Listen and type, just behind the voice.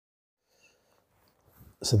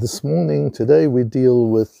So this morning, today, we deal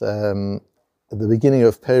with the beginning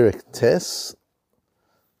of Perek Tes.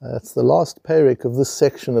 It's the last Perek of this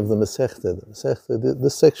section of the Masechta.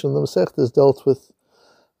 This section of the Masechta is dealt with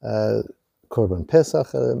Korban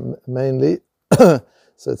Pesach mainly. So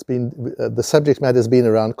it's been the subject matter has been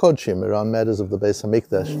around Kodshim, around matters of the Beis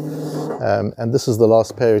Hamikdash, and this is the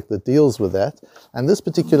last Perek that deals with that. And this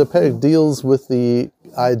particular Perek deals with the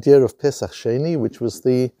idea of Pesach Sheni, which was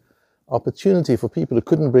the opportunity for people who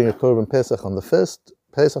couldn't bring a Korban Pesach on the first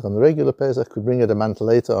Pesach, on the regular Pesach, could bring it a month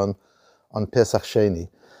later on Pesach Sheni.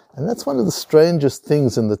 And that's one of the strangest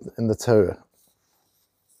things in the Torah.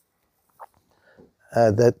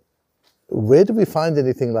 That where do we find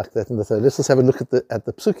anything like that in the Torah? Let's just have a look at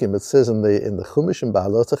the Psukim. It says in the Chumash in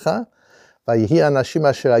Behalotecha, Vayihi anashim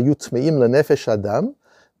asher hayu tmeim lenefesh adam.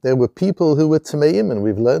 There were people who were tameim, and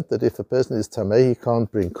we've learned that if a person is tamei, he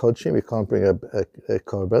can't bring kodshim, he can't bring a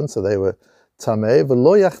korban, so they were tamei.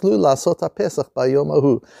 V'lo yachlu lasot haPesach bayom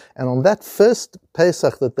ahu. And on that first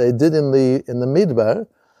Pesach that they did in the Midbar,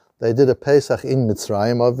 they did a Pesach in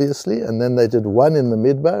Mitzrayim, obviously, and then they did one in the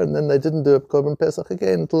Midbar, and then they didn't do a Korban Pesach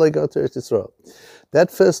again until they got to Eretz Yisrael. That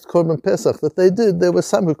first Korban Pesach that they did, there were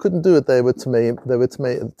some who couldn't do it. They were Tameim.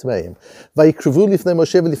 Vayikruvu lifnei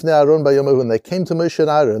Moshe v'lifnei Aaron bayom ahu. And they came to Moshe and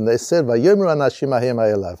Aaron. They said, Vayomru anashim ahem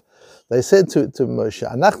ha'elav. They said to Moshe,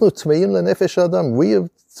 Anachnu tmeim lenefesh adam. We have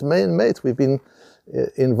Tameim mate. We've been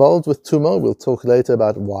involved with tumah. We'll talk later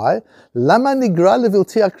about why. Lama nigra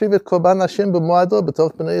levilti akriv et korban Hashem b'moado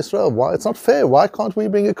b'toch b'nei Yisrael. Why? It's not fair. Why can't we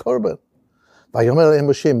bring a korban?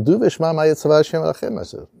 Moshe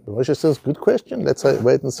says, good question. Let's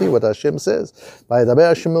wait and see what Hashem says.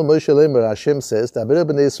 Hashem says,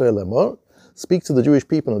 speak to the Jewish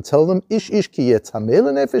people and tell them, should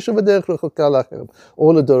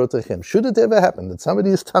it ever happen that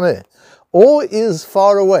somebody is tameh or is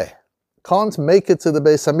far away, can't make it to the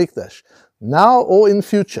Beis Hamikdash, now or in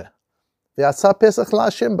future, he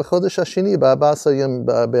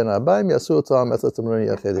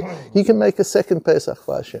can make a second Pesach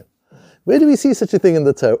for Hashem. Where do we see such a thing in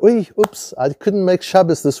the Torah? Oops, I couldn't make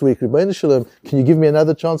Shabbos this week. Rebbeinu Shalom, can you give me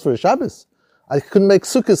another chance for a Shabbos? I couldn't make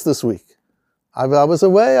Sukkot this week. I was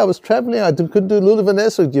away, I was traveling, couldn't do Lulav and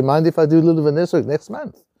Esrog. Do you mind if I do Lulav and Esrog next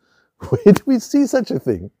month? Where do we see such a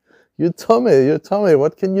thing? You're Tomei,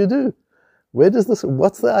 what can you do?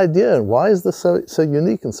 What's the idea, and why is this so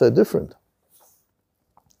unique and so different?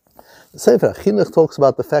 The Sefer Chinuch talks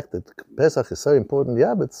about the fact that Pesach is so important,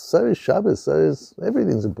 yeah, but so is Shabbos, so is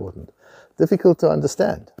everything's important. Difficult to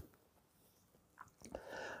understand.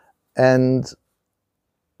 And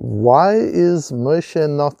why is Moshe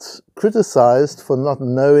not criticized for not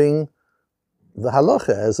knowing the halacha,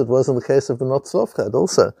 as it was in the case of the Not Tzlofchad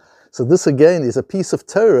also? So this again is a piece of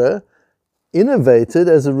Torah innovated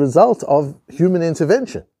as a result of human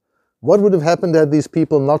intervention. What would have happened had these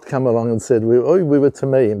people not come along and said, we were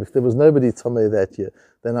Tameim? If there was nobody Tamei that year,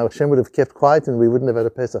 then Hashem would have kept quiet and we wouldn't have had a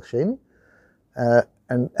Pesach Sheni.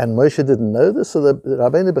 And Moshe didn't know this, so the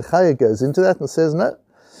Rabbeinu Bechaya goes into that and says, no.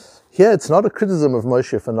 Here it's not a criticism of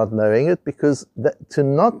Moshe for not knowing it, because to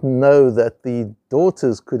not know that the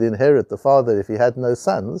daughters could inherit the father if he had no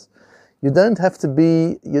sons, you don't have to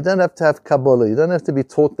have Kabbalah, you don't have to be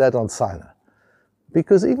taught that on Sinai.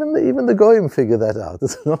 Because even the Goyim figure that out.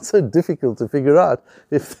 It's not so difficult to figure out.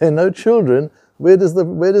 If there are no children, where does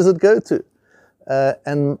it go to?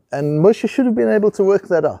 And Moshe should have been able to work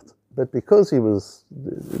that out. But because he was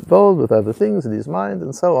involved with other things in his mind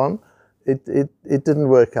and so on, it didn't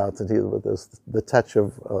work out. And there's the touch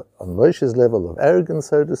of, on Moshe's level, of arrogance,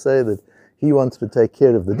 so to say, that he wanted to take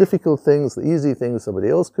care of the difficult things, the easy things somebody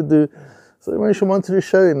else could do. So Moshe wanted to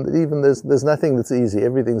show him that even there's nothing that's easy,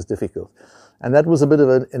 everything's difficult. And that was a bit of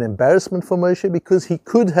an embarrassment for Moshe, because he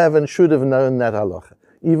could have and should have known that halacha,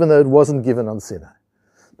 even though it wasn't given on Sinai.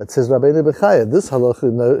 But says Rabbeinu Bechaya, this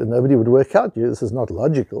halacha nobody would work out. This is not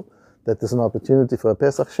logical, that there's an opportunity for a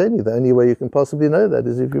Pesach Sheni. The only way you can possibly know that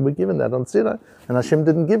is if you were given that on Sinai, and Hashem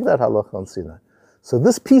didn't give that halacha on Sinai. So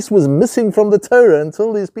this piece was missing from the Torah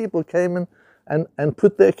until these people came in and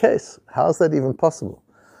put their case. How's that even possible?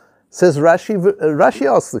 Says Rashi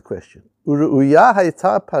asks the question, Uru'uyah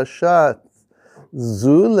hayta pashat this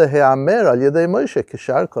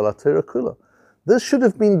should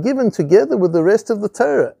have been given together with the rest of the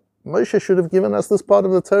Torah. Moshe should have given us this part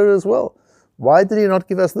of the Torah as well. Why did he not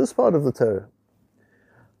give us this part of the Torah?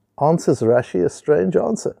 Answers Rashi a strange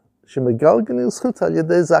answer. People,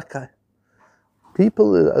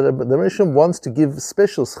 the Rishon wants to give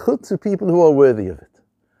special schut to people who are worthy of it.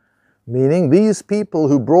 Meaning, these people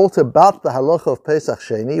who brought about the halacha of Pesach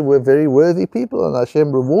Sheni were very worthy people, and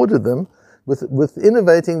Hashem rewarded them with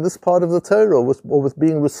innovating this part of the Torah, or with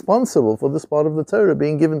being responsible for this part of the Torah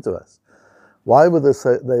being given to us. Why were they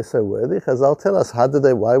so worthy? Chazal tell us,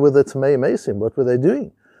 why were they Tamei Mesim? What were they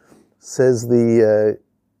doing? Says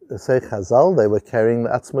say Chazal, they were carrying the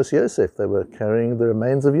Atzmos Yosef, they were carrying the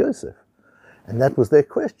remains of Yosef. And that was their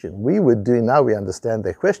question. Now we understand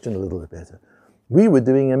their question a little bit better. We were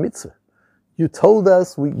doing a mitzvah. You told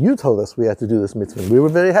us we had to do this mitzvah. We were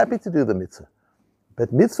very happy to do the mitzvah.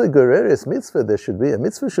 But mitzvah goreres mitzvah, a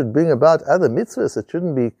mitzvah should bring about other mitzvahs. It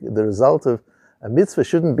shouldn't be the result of a mitzvah,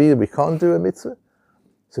 shouldn't be that we can't do a mitzvah.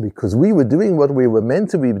 So because we were doing what we were meant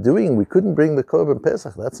to be doing, we couldn't bring the Korban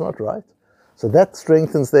Pesach. That's not right. So that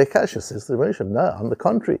strengthens their kasha, says the Rebbeinu. No, on the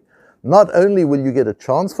contrary. Not only will you get a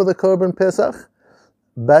chance for the Korban Pesach,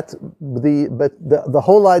 but the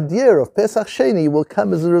whole idea of Pesach Sheni will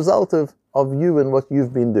come as a result of you and what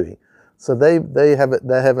you've been doing. So they have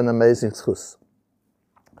an amazing schus.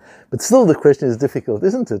 But still the question is difficult,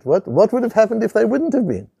 isn't it? What would have happened if they wouldn't have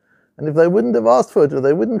been? And if they wouldn't have asked for it, or if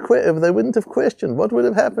they wouldn't have questioned, what would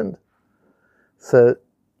have happened? So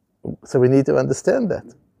we need to understand that.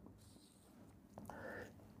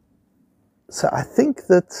 So I think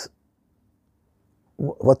that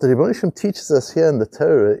what the Rebbeinu Shem teaches us here in the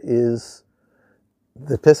Torah is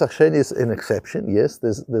the Pesach Sheni is an exception. Yes,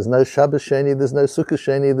 there's no Shabbos Sheni, there's no Sukkot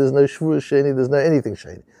Sheni, there's no Shavuos Sheni, there's no anything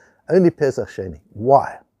Sheni. Only Pesach Sheni.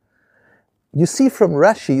 Why? You see from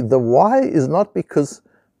Rashi, the why is not because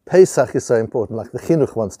Pesach is so important, like the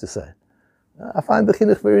Chinuch wants to say. I find the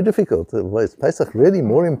Chinuch very difficult. Is Pesach really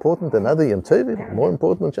more important than other Yom Tovim? More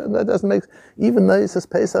important than Shabbos? That doesn't make... Even though it says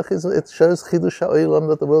Pesach, it shows Chidush HaOlam,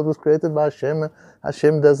 that the world was created by Hashem.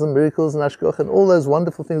 Hashem does the miracles and Hashkoch and all those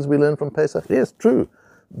wonderful things we learn from Pesach. Yes, true.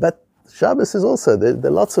 But Shabbos is also... There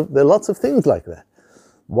are lots of things like that.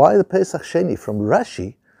 Why the Pesach Sheni? From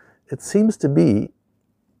Rashi, it seems to be...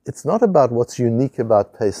 It's not about what's unique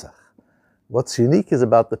about Pesach. What's unique is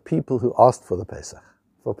about the people who asked for the Pesach,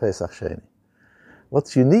 for Pesach Sheni.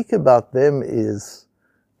 What's unique about them is,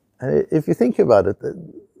 and if you think about it,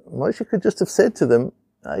 Moshe could just have said to them,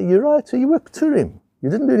 you're right, so you were Pturim. You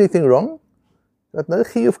didn't do anything wrong. You had no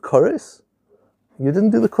Chiyuv Kores. You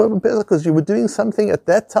didn't do the Korban Pesach because you were doing something at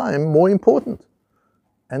that time more important.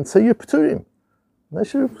 And so you're Pturim. And they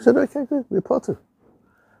should have said, okay, good, we're Potter.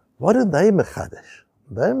 What did they mechadesh?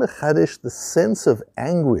 They mechadesh the sense of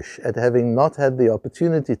anguish at having not had the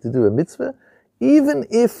opportunity to do a mitzvah, even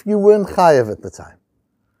if you weren't chayav at the time.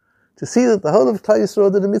 To see that the whole of Klal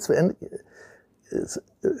Yisrael did a mitzvah, and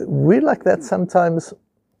we're like that sometimes.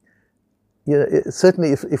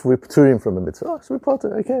 Certainly if we're pturim from a mitzvah, so we're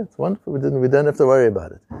potter. Okay, it's wonderful. We don't have to worry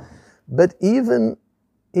about it. But even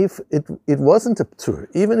if it wasn't a ptur,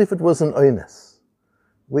 even if it was an oines,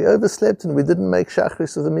 we overslept and we didn't make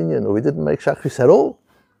shachris of the minyan, or we didn't make shachris at all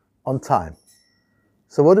on time.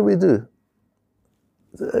 So what do?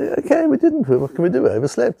 Okay, we didn't. What can we do? We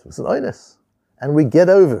overslept. It was an oines. And we get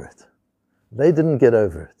over it. They didn't get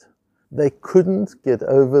over it. They couldn't get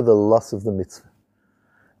over the loss of the mitzvah.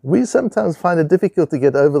 We sometimes find it difficult to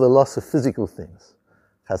get over the loss of physical things.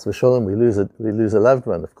 Chas v'sholom, we lose a loved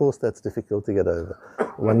one. Of course, that's difficult to get over.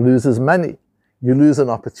 One loses money. You lose an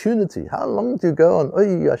opportunity. How long do you go on?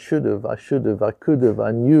 Oh, I should have, I could have,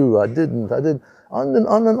 I knew, I didn't. On and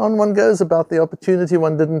on one goes about the opportunity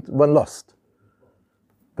one lost.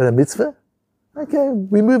 But a mitzvah? Okay,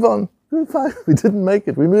 we move on. We're fine. We didn't make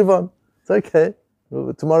it. We move on. It's okay.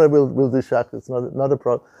 Tomorrow we'll do shach. It's not a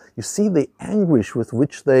problem. You see the anguish with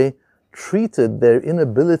which they treated their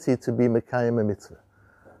inability to be mekayim a mitzvah.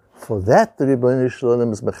 For that, the Ribbono Shel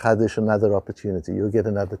Olam is mechadish another opportunity. You'll get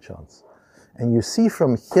another chance. And you see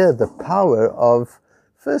from here the power of,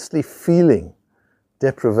 firstly, feeling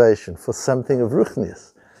deprivation for something of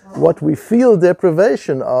ruchnius. What we feel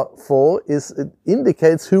deprivation for it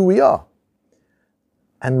indicates who we are.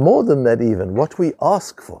 And more than that even, what we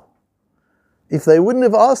ask for. If they wouldn't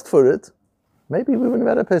have asked for it, maybe we wouldn't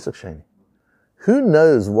have had a Pesach Sheni. Who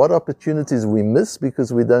knows what opportunities we miss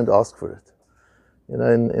because we don't ask for it. You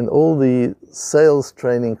know, in all the sales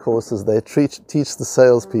training courses, they teach the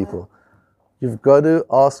salespeople, you've got to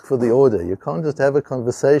ask for the order. You can't just have a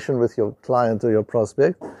conversation with your client or your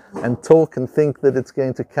prospect and talk and think that it's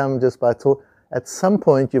going to come just by talk. At some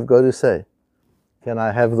point, you've got to say, can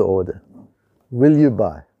I have the order? Will you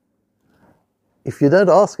buy? If you don't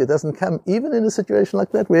ask, it doesn't come, even in a situation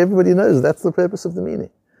like that where everybody knows that's the purpose of the meeting.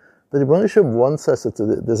 The Ribbono Shel Olam wants us,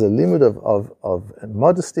 there's a limit of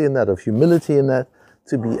modesty in that, of humility in that,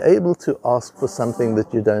 to be able to ask for something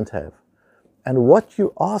that you don't have. And what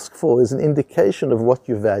you ask for is an indication of what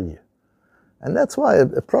you value. And that's why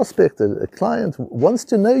a prospect, a client, wants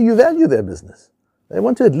to know you value their business. They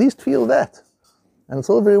want to at least feel that. And it's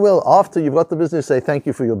all very well after you've got the business, say thank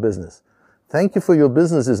you for your business. Thank you for your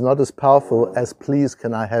business is not as powerful as please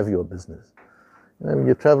can I have your business. You know, when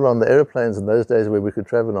you travel on the airplanes in those days where we could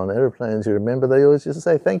travel on airplanes, you remember they always used to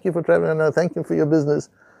say thank you for traveling, no, thank you for your business.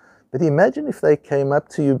 But imagine if they came up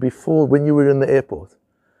to you before when you were in the airport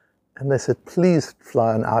and they said, please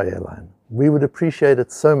fly on our airline. We would appreciate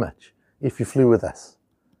it so much if you flew with us.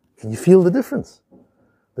 Can you feel the difference?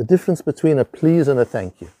 The difference between a please and a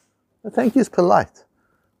thank you. A thank you is polite,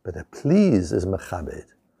 but a please is mechabed.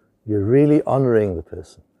 You're really honoring the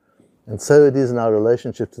person. And so it is in our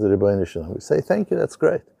relationship to the Ribbono Shel Olam. We say thank you, that's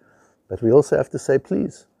great. But we also have to say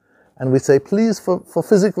please. And we say please for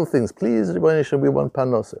physical things. Please, Ribbono Shel Olam, we want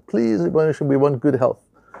parnasa. Please, Ribbono Shel Olam, we want good health.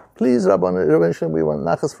 Please, Ribbono Shel Olam, we want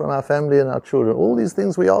nachas from our family and our children. All these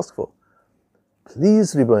things we ask for.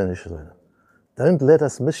 Please, Ribbono Shel Olam, don't let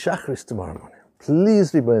us miss Shachris tomorrow morning.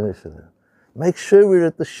 Please, Ribbono Shel Olam, make sure we're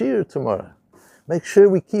at the shir tomorrow. Make sure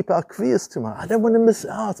we keep our kviyas tomorrow. I don't want to miss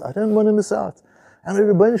out. I don't want to miss out. And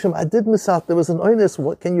Ribbono Shel Olam, I did miss out. There was an onus.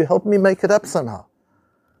 What can you help me make it up somehow?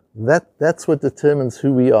 That's what determines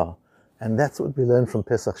who we are. And that's what we learn from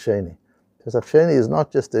Pesach Sheni. Pesach Sheni is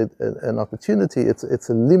not just an opportunity, it's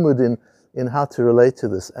a limud in how to relate to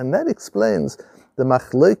this. And that explains the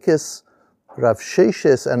machlokes Rav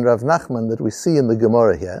Sheshes and Rav Nachman that we see in the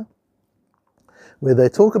Gemara here, where they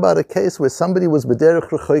talk about a case where somebody was b'derech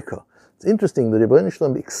rechoika. It's interesting, the Ribbono Shel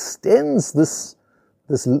Olam extends this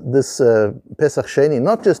Pesach Sheni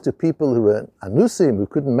not just to people who were anusim, who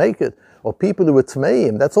couldn't make it, or people who were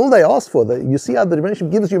tmeim. That's all they asked for. You see how the Ribbono Shel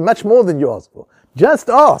Olam gives you much more than you ask for. Just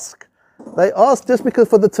ask. They ask just because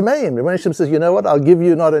for the tmeim. Ribbono Shel Olam says, you know what, I'll give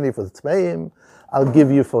you not only for the tmeim, I'll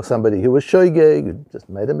give you for somebody who was shoygeg, who just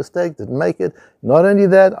made a mistake, didn't make it. Not only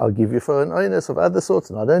that, I'll give you for an onus of other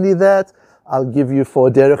sorts. Not only that, I'll give you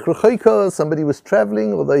for derech rechoika, somebody was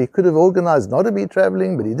traveling, although he could have organized not to be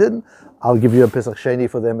traveling, but he didn't. I'll give you a Pesach Sheni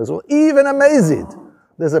for them as well. Even amazing.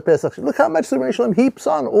 There's a Pesach Sheni. Look how much the Ribbono Shel Olam heaps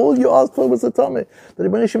on. All you asked for was the Tomei. The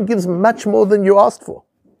Ribbono Shel Olam gives much more than you asked for.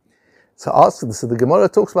 So the Gemara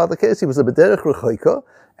talks about the case. He was a b'derech rechoika,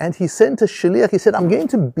 and he sent a shaliach. He said, I'm going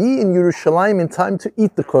to be in Yerushalayim in time to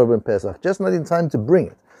eat the Korban Pesach, just not in time to bring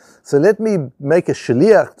it. So let me make a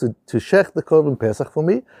shaliach to shech the Korban Pesach for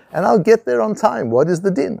me, and I'll get there on time. What is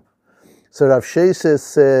the din? So Rav Sheshes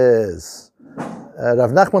says,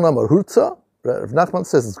 Rav Nachman Amar Hurtza. Rav Nachman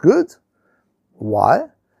says it's good. Why?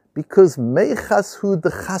 Because meichas hu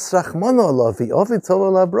dechas rachmana alav v'ovid tov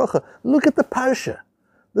alav bracha. Look at the parsha.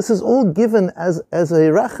 This is all given as a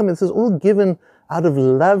racham. This is all given out of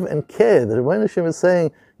love and care. The Ribbono Shel Olam is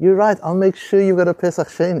saying, you're right, I'll make sure you've got a Pesach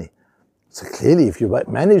Sheni. So clearly, if you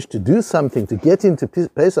manage to do something to get into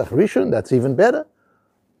Pesach Rishon, that's even better.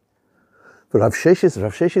 For Rav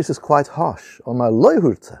Sheshes is quite harsh. Omar lo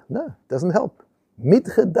hurta. No, it doesn't help.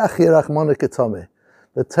 Mitchedachi rachmana ketomeh.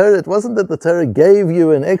 The Torah, it wasn't that the Torah gave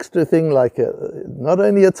you an extra thing like not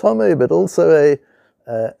only a tomei, but also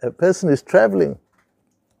a person who's traveling.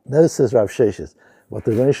 No, says Rav Sheshes. What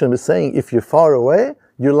the Ribbono Shel Olam is saying, if you're far away,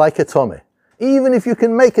 you're like a tomei. Even if you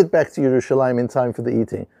can make it back to Yerushalayim in time for the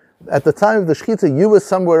eating. At the time of the Shechita, you were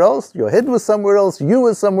somewhere else, your head was somewhere else, you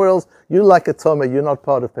were somewhere else, you're like a tomei, you're not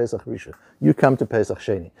part of Pesach Rishon. You come to Pesach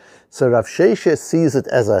Sheni. So Rav Sheshes sees it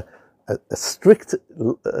as a strict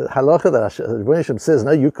halacha that Ribbono Shel Olam says,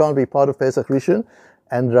 no, you can't be part of Pesach Rishon,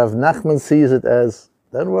 and Rav Nachman sees it as,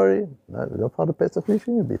 don't worry, no, you're not part of Pesach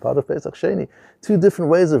Rishon, you'll be part of Pesach Sheni. Two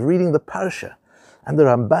different ways of reading the parsha. And the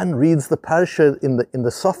Ramban reads the parsha in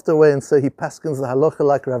the softer way, and so he paskins the halacha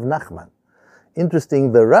like Rav Nachman.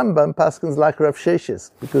 Interesting, the Rambam paskins like Rav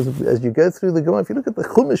Sheshes, because as you go through the Gemara, if you look at the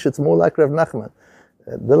Chumash, it's more like Rav Nachman.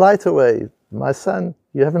 The lighter way, my son,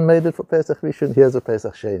 you haven't made it for Pesach Rishon, here's a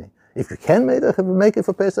Pesach Sheni. If you can make it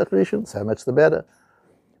for Pesach Rishon, so much the better.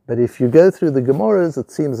 But if you go through the Gemaras,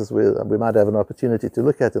 it seems as we might have an opportunity to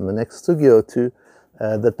look at in the next sugya or two,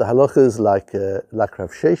 that the halacha is like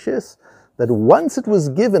Rav Sheshes, that once it was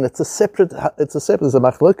given, it's a separate, there's a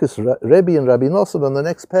machlokus, Rebbe and Rabbi Nosson on the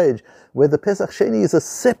next page, where the Pesach Sheni is a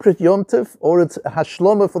separate Yom Tov, or it's a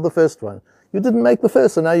hashloma for the first one. You didn't make the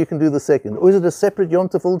first, so now you can do the second. Or is it a separate Yom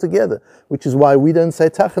Tov altogether? Which is why we don't say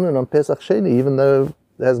Tachanan on Pesach Sheni, even though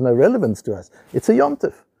it has no relevance to us. It's a Yom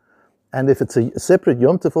Tov. And if it's a separate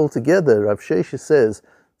Yom Tov altogether, Rav Sheshes says,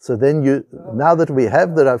 so then now that we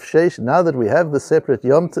have the Rav Sheshes, now that we have the separate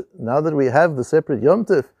Yom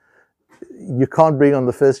Tov, you can't bring on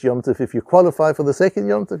the first Yom Tov. If you qualify for the second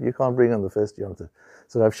Yom Tov, you can't bring on the first Yom Tov.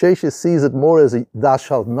 So Rav Sheshes sees it more as a thou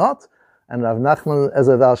shalt not, and Rav Nachman as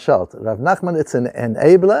a thou shalt. Rav Nachman, it's an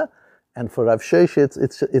enabler, and for Rav Sheshes,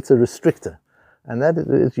 it's a restrictor. And that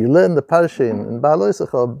if you learn the parsha in Ba'al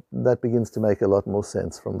Oisachah, that begins to make a lot more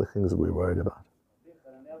sense from the things that we're worried about.